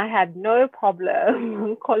bounds, and I had no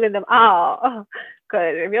problem calling them out.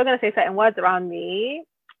 Because if you're going to say certain words around me,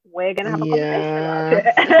 we're going to have a conversation about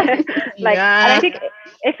it. And I think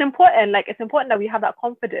it's important, that we have that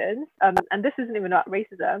confidence. And this isn't even about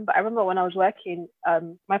racism, but I remember when I was working,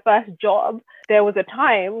 my first job, there was a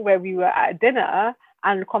time where we were at dinner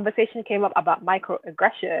and the conversation came up about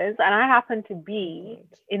microaggressions, and I happened to be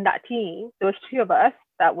in that team. There was 2 of us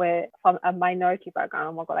that were from a minority background.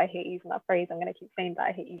 Oh my God, I hate using that phrase. I'm going to keep saying that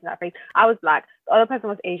I hate using that phrase. I was Black. The other person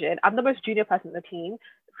was Asian. I'm the most junior person in the team.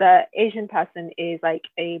 The Asian person is like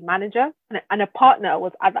a manager, and a partner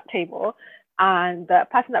was at that table. And the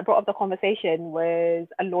person that brought up the conversation was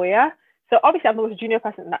a lawyer. So obviously I'm the most junior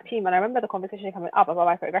person in that team. And I remember the conversation coming up about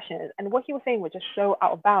microaggressions. And what he was saying was just so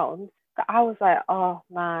out of bounds that I was like, oh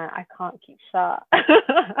man, I can't keep shut.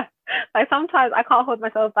 Like, sometimes I can't hold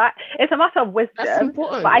myself back. It's a matter of wisdom. That's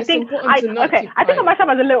important. But I think I think of myself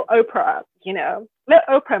as a little Oprah, little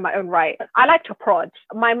Oprah in my own right. I like to prod.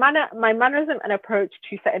 My mannerism and approach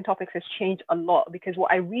to certain topics has changed a lot, because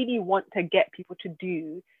what I really want to get people to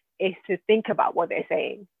do is to think about what they're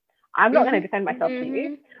saying. I'm not going to defend myself to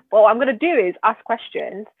you, but what I'm going to do is ask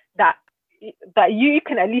questions that you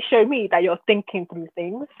can at least show me that you're thinking through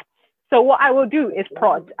things. So what I will do is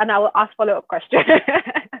prod, and I will ask follow-up questions,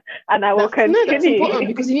 and I will continue. That's important,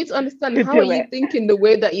 because you need to understand how are you thinking the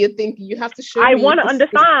way that you're thinking. You have to show I want to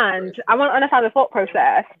understand the thought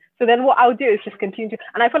process. So then what I'll do is just continue to,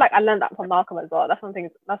 and I feel like I learned that from Malcolm as well. That's one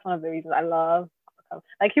of the reasons I love Malcolm.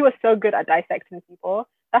 Like, he was so good at dissecting people.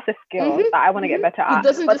 That's a skill that I want to get better at. He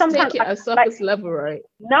doesn't just take it at surface level, right?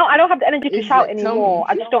 No, I don't have the energy to shout anymore.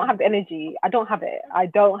 I just don't have the energy. I don't have it.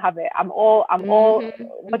 I'm all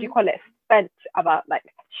what do you call it? Spent about, like,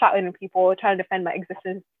 shouting at people, trying to defend my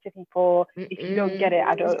existence to people. If you don't get it,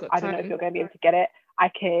 I don't know if you're going to be able to get it. I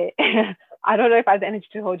don't know if I have the energy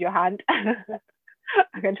to hold your hand.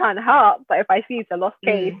 I can try and help, but if I see it's a lost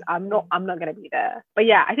case, I'm not going to be there. But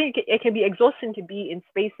yeah, I think it can be exhausting to be in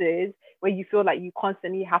spaces where you feel like you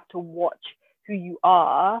constantly have to watch who you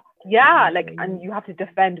are. Yeah, and you have to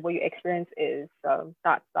defend what your experience is. So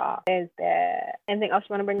that's that. Is there anything else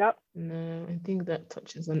you want to bring up? No, I think that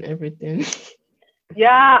touches on everything.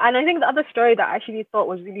 Yeah, and I think the other story that I actually thought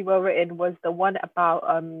was really well written was the one about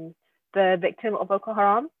the victim of Boko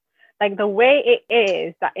Haram. Like, the way it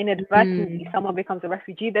is that inadvertently someone becomes a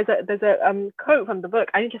refugee. There's a quote from the book.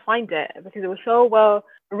 I need to find it because it was so well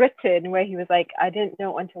written, where he was like, I didn't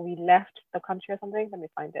know until we left the country or something. Let me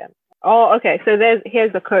find it. Oh, okay. So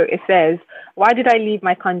here's the quote. It says, "Why did I leave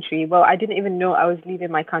my country? Well, I didn't even know I was leaving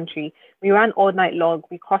my country. We ran all night long.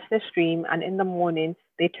 We crossed the stream, and in the morning,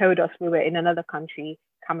 they told us we were in another country,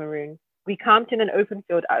 Cameroon. We camped in an open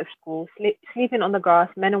field out of school, sleeping on the grass,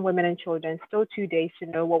 men and women and children, still 2 days to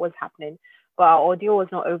know what was happening. But our ordeal was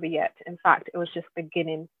not over yet. In fact, it was just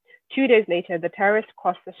beginning. 2 days later, the terrorists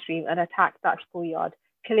crossed the stream and attacked that schoolyard,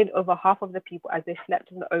 killing over half of the people as they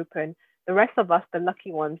slept in the open. The rest of us, the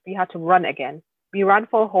lucky ones, we had to run again. We ran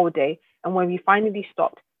for a whole day, and when we finally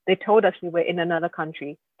stopped, They told us we were in another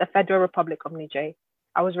country, the Federal Republic of Niger.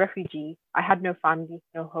 I was refugee. I had no family,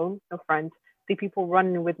 no home, no friends. The people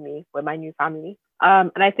running with me were my new family.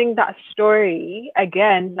 And I think that story,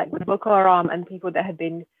 again, like with Boko Haram and people that had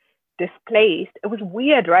been displaced, it was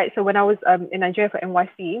weird, right? So when I was in Nigeria for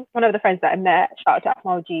NYC, one of the friends that I met, shout out to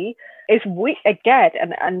Akmal G, is we again,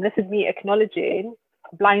 and this is me acknowledging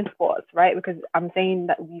blind spots, right? Because I'm saying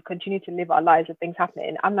that we continue to live our lives with things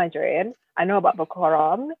happening. I'm Nigerian. I know about Boko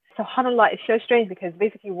Haram. So subhanAllah, it's so strange because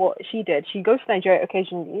basically what she did, she goes to Nigeria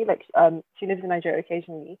occasionally, like she lives in Nigeria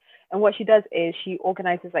occasionally. And what she does is she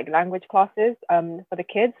organizes like language classes for the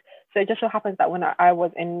kids. So it just so happens that when I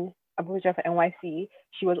was in Abuja for NYC,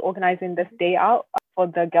 she was organizing this day out for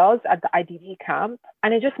the girls at the IDP camp.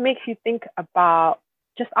 And it just makes you think about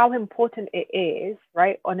just how important it is,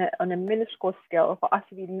 right, on a minuscule scale for us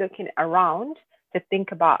to be looking around to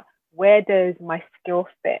think about where does my skill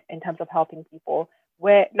fit in terms of helping people.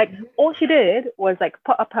 Where, like, all she did was like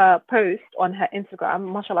put up her post on her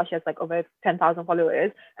Instagram. Mashallah, she has like over 10,000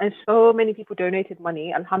 followers, and so many people donated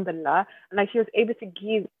money, alhamdulillah. And like she was able to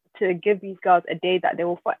give these girls a day that they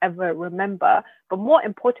will forever remember. But more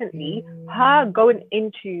importantly, her going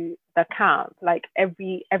into the camp like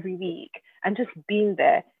every week and just being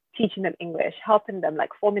there, teaching them English, helping them, like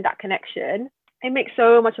forming that connection. It makes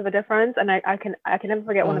so much of a difference. And I can never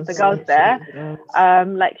forget one of the girls there.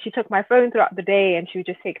 Like she took my phone throughout the day and she would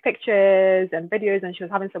just take pictures and videos, and she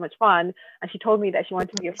was having so much fun. And she told me that she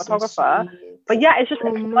wanted to be a photographer. But yeah, it's just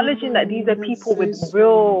acknowledging that these are people with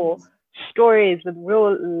real stories, with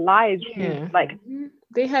real lives, like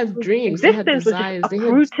they have dreams, they have desires, they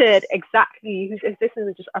uprooted, exactly, whose existence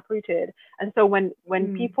is just uprooted. And so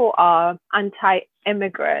when people are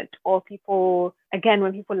anti-immigrant, or people, again,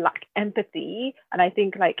 when people lack empathy, and I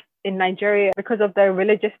think like in Nigeria, because of the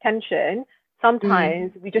religious tension,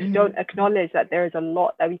 sometimes we just don't acknowledge that there is a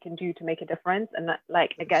lot that we can do to make a difference. And that,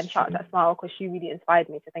 like, again, shout out to Asma, because she really inspired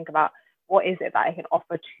me to think about what is it that I can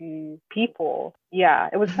offer to people. Yeah,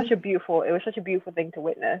 it was such a beautiful thing to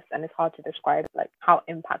witness, and it's hard to describe like how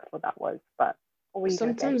impactful that was. But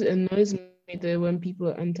sometimes it annoys me though when people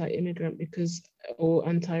are anti-immigrant or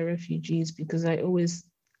anti-refugees, because I always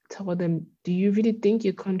tell them, do you really think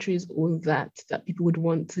your country is all that people would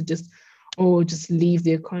want to just leave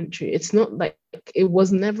their country? It's not like, it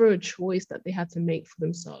was never a choice that they had to make for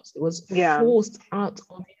themselves. It was forced out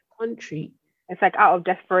of your country. It's like out of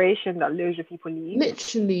desperation that loads of people leave.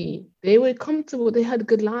 Literally, they were comfortable, they had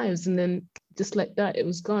good lives, and then just like that, it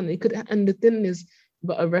was gone. And the thing is,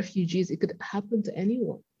 about refugees, it could happen to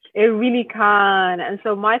anyone. It really can. And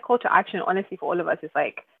so my call to action, honestly, for all of us is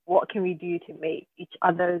like, what can we do to make each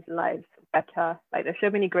other's lives better? Like, there's so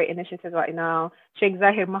many great initiatives right now. Sheikh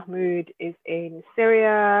Zahir Mahmood is in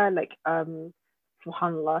Syria, like,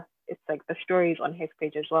 subhanAllah. It's like the stories on his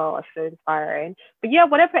page as well are so inspiring. But yeah,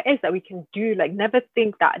 whatever it is that we can do, like, never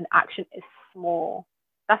think that an action is small.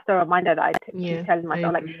 That's the reminder that I keep telling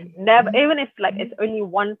myself. Like, never, even if like it's only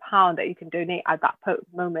 £1 that you can donate at that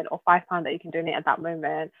moment, or £5 that you can donate at that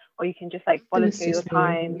moment, or you can just like volunteer your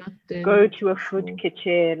time, go to a food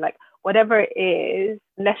kitchen, like whatever it is,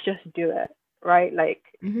 let's just do it, right? Like,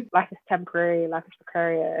 life is temporary, life is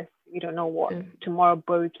precarious. You don't know what tomorrow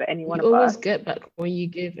bodes for any one of us. You always get back when you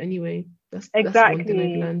give anyway. That's one thing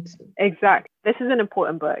I've learned. Exactly. This is an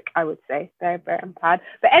important book, I would say. Very, very important.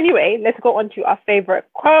 But anyway, let's go on to our favorite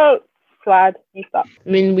quote. Swad, you start. I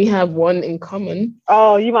mean, we have one in common.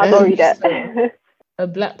 Oh, you might as well read it. A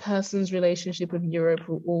Black person's relationship with Europe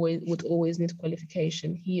would always need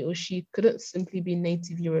qualification. He or she couldn't simply be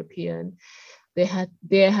native European. There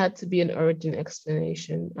had to be an origin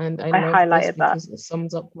explanation, and I love this because it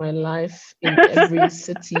sums up my life in every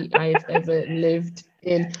city I've ever lived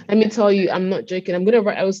in. Let me tell you, I'm not joking. I'm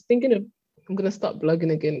gonna start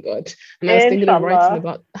blogging again, God. And I was thinking of writing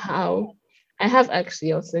about how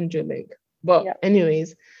I'll send you a link. But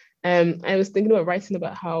anyways, I was thinking about writing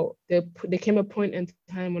about how there came a point in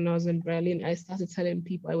time when I was in Berlin, I started telling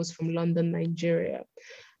people I was from London, Nigeria.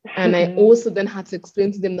 And I also then had to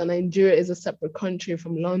explain to them that Nigeria is a separate country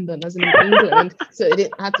from London, as in England. So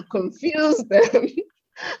it had to confuse them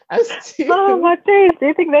as to what days do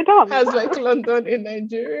you think they're dumb? As like London in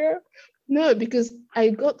Nigeria. No, because I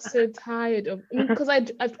got so tired of, because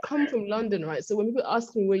I've come from London, right? So when people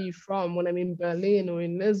ask me where you're from, when I'm in Berlin or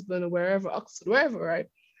in Lisbon or wherever, Oxford, wherever, right?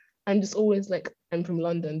 I'm just always like, I'm from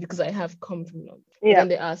London, because I have come from London. And then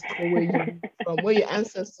they ask, where you from, where your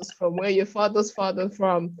ancestors from, where your father's father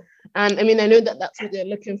from. And I mean, I know that that's what they're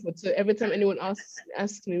looking for. So every time anyone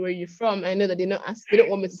asks me where you're from, I know that they don't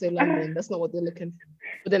want me to say London. That's not what they're looking for.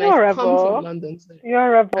 But then I come from London. So you're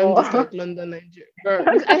a rebel. I'm just like London,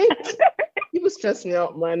 Nigeria. People stress me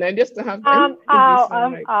out, man. I just don't have I'm out.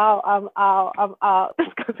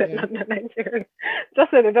 Let's go to London, Nigeria.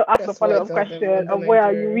 Just so they don't ask a follow-up question of where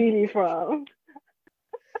are you really from?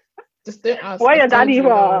 Just don't ask. Where your daddy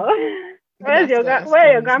from? Where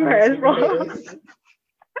your grandparents from?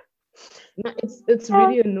 No, it's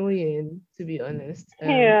really annoying, to be honest.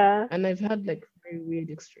 Yeah. And I've had like very weird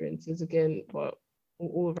experiences again, but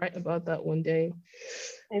we'll write about that one day.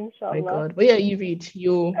 Inshallah. My God. But yeah, you read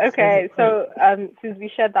your. Okay, so since we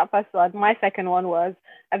shared that first one, my second one was: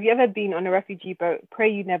 have you ever been on a refugee boat? Pray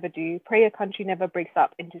you never do. Pray your country never breaks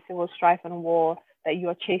up into civil strife and war, that you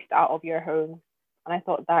are chased out of your home. And I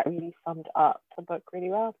thought that really summed up the book really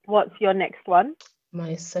well. What's your next one?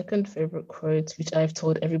 My second favorite quote, which I've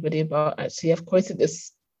told everybody about, actually, I've quoted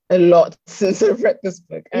this a lot since I've read this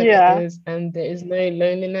book. And and there is no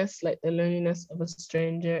loneliness like the loneliness of a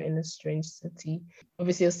stranger in a strange city.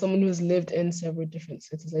 Obviously, as someone who's lived in several different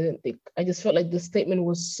cities, I just felt like the statement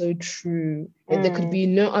was so true. Like there could be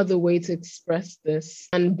no other way to express this.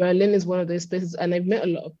 And Berlin is one of those places, and I've met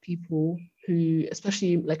a lot of people who,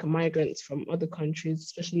 especially like migrants from other countries,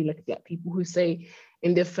 especially like Black people, who say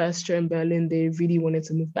in their first year in Berlin, they really wanted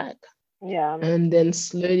to move back. Yeah. And then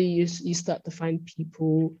slowly you start to find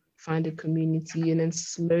people, find a community, and then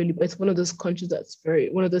slowly, but it's one of those countries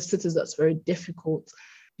one of those cities that's very difficult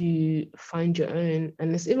to find your own.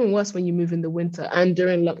 And it's even worse when you move in the winter and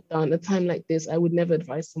during lockdown. A time like this, I would never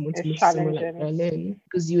advise someone to move somewhere like Berlin,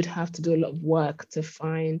 because you would have to do a lot of work to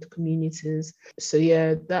find communities. So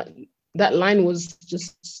yeah, that line was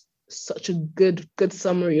just such a good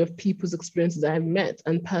summary of people's experiences I've met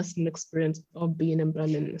and personal experience of being in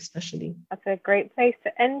Berlin, especially. That's a great place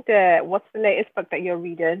to end it. What's the latest book that you're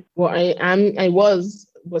reading? Well, I was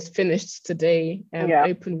finished today.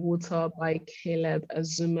 Open Water by Caleb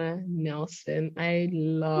Azuma Nelson. I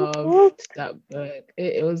loved that book.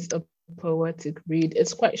 It was a poetic read.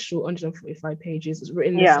 It's quite short, 145 pages. It's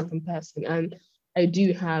written in the second person, and I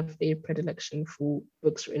do have a predilection for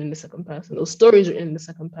books written in the second person, or stories written in the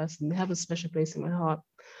second person. They have a special place in my heart.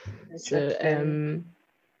 So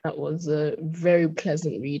that was a very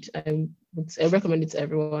pleasant read. I recommend it to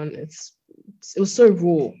everyone. It was so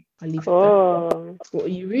raw. I leave it there. What are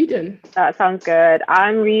you reading? That sounds good.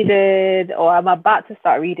 I'm about to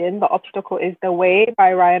start reading The Obstacle is the Way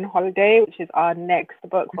by Ryan Holiday, which is our next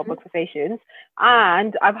book for Book Conversations.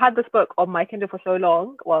 And I've had this book on my Kindle for so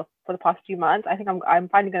long, well, for the past few months. I think I'm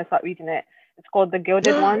finally going to start reading it. It's called The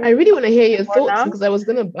Gilded One. I really want to hear your thoughts, because I was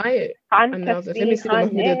going to buy it. Fantasy, and I was like, let me see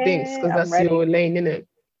what Mahmoud thinks, because that's your lane, innit?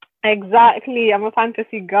 Exactly. I'm a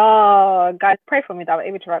fantasy girl. Guys, pray for me that I'm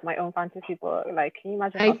able to write my own fantasy book. Like, can you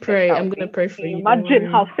imagine? I'm going to pray for you. Imagine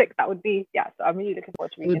how sick that would be. Yeah, so I'm really looking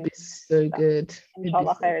forward to reading it. It would be so good.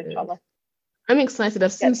 Inshallah, inshallah. I'm excited.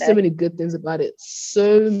 I've seen so many good things about it.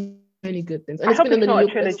 So many good things. And it's been on the New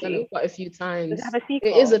York bestseller quite a few times. Does it have a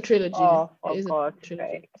sequel? It is a trilogy. Oh God.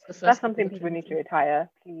 Right. That's something people need to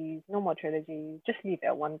retire. Please, no more trilogy. Just leave it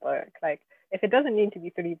at one book. Like, if it doesn't need to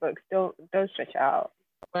be 3 books, don't stretch it out.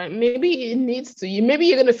 Right, maybe it needs to. Maybe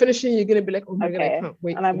you're gonna finish it and you're gonna be like, oh my God, I can't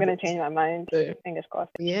wait. And I'm gonna change my mind. So, fingers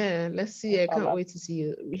crossed. Yeah, let's see. I can't wait to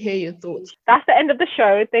hear your thoughts. That's the end of the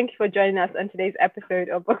show. Thank you for joining us on today's episode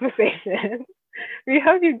of Book Conversations. We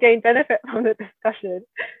hope you've gained benefit from the discussion.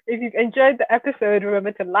 If you've enjoyed the episode,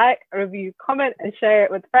 remember to like, review, comment, and share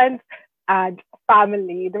it with friends and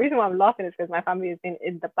family. The reason why I'm laughing is because my family has been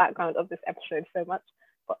in the background of this episode so much.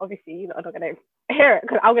 But obviously, you're not going to hear it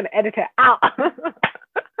because I'm going to edit it out.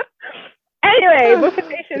 Anyway, Book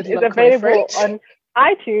Conversations is available on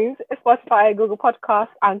iTunes, Spotify, Google Podcasts,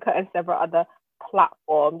 Anchor, and several other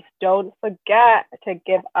platforms. Don't forget to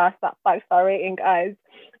give us that 5-star rating, guys.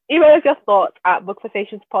 Email us your thoughts at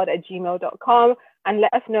bookconversationspod@gmail.com and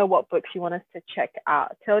let us know what books you want us to check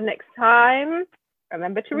out. Till next time,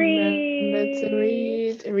 remember to read. Remember to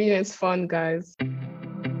read. Reading is fun, guys.